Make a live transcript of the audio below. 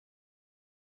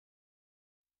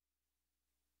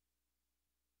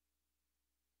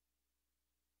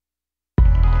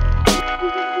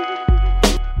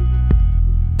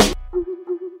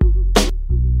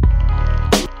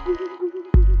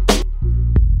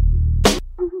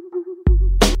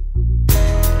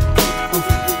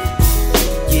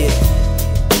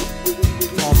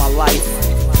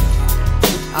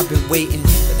waiting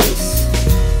for this.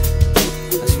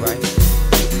 That's right.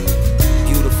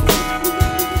 Beautiful.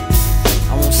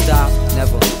 I won't stop,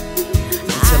 never.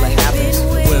 Until it happens,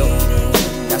 it will.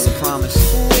 That's a promise.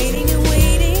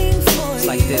 It's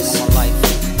like this, my life.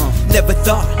 Never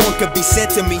thought one could be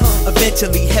sent to me.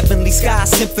 Eventually, heavenly sky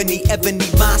symphony, ebony,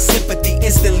 my sympathy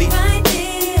instantly.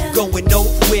 Going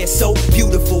nowhere, so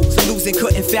beautiful. Losing,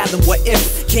 couldn't fathom what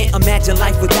if. Can't imagine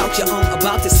life without you,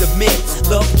 about to submit.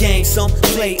 Love game, some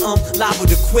play, liable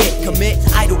to quit. Commit,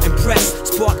 idle, impress.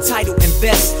 Spark, title,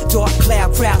 invest. Dark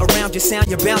cloud, crowd around your sound,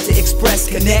 you're bound to express.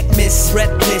 Connect, miss,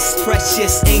 breathless,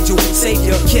 precious. Angel,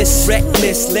 savior, kiss.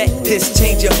 Reckless, let this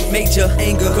change your major.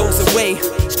 Anger goes away.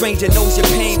 Stranger knows your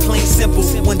pain, plain simple.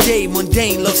 One day,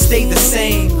 mundane, love stay the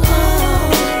same.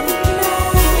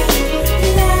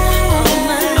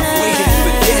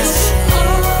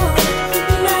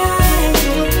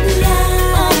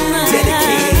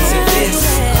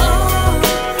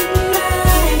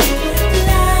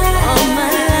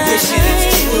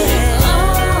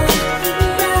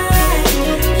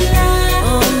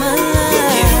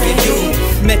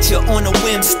 Met you on a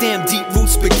whim, stem deep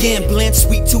roots begin. Blend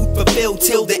sweet tooth fulfilled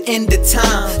till the end of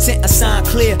time. Sent a sign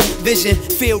clear, vision,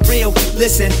 feel real.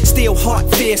 Listen, still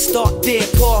heart fear, start there,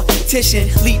 partition.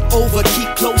 Leap over,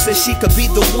 keep closer, she could be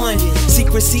the one.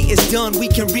 Secrecy is done, we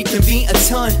can reconvene a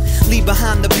ton. Leave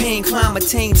behind the pain, climb,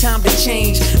 attain, time to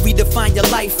change. Redefine your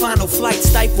life, final flight,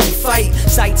 stifle, fight.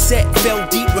 Sight set, fell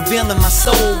deep, revealing my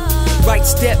soul. Right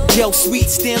step, gel, sweet,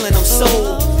 stealing, I'm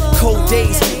sold. Cold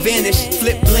days vanish,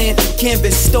 flip blend,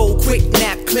 canvas stole, quick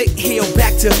nap, click, hail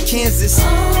back to Kansas.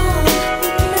 I've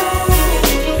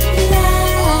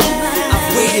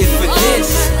waited for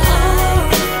this.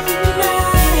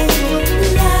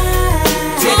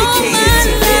 Dedicated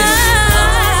to this.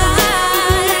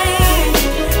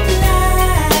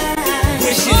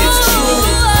 Wishing it's true.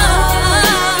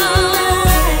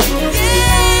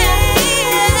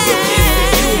 Looking for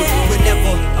you.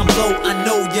 Whenever I'm low, I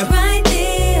know you.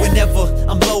 Whenever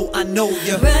I'm low, I know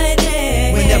you. Right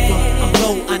there. Whenever I'm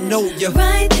low, I know you.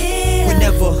 Right there.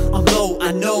 Whenever I'm low,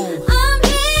 I know.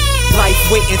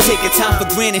 Life waiting, taking time for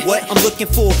granted. What I'm looking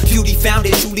for, beauty found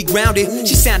it, truly grounded. Ooh.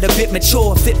 She sound a bit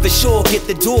mature, fit for sure. Get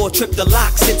the door, trip the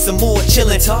lock, sit some more,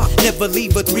 chillin'. Talk, never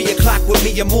leave her 3 o'clock with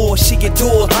me or more. She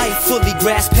adore life, fully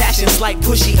grasp passions like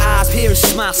pushy eyes, pierce,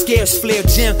 smile, scarce, flare,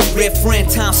 gem. Rare friend,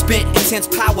 time spent, intense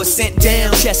power sent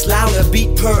down. Chest louder,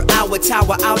 beat per hour,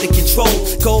 tower out of control.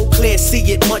 Gold clear, see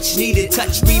it, much needed.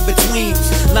 Touch, read between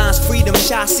lines, freedom,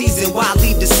 shy season. Why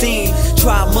leave the scene?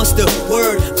 Try muster,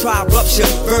 word, try rupture,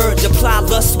 verge. Apply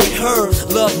lust with her,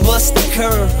 love must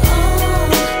occur.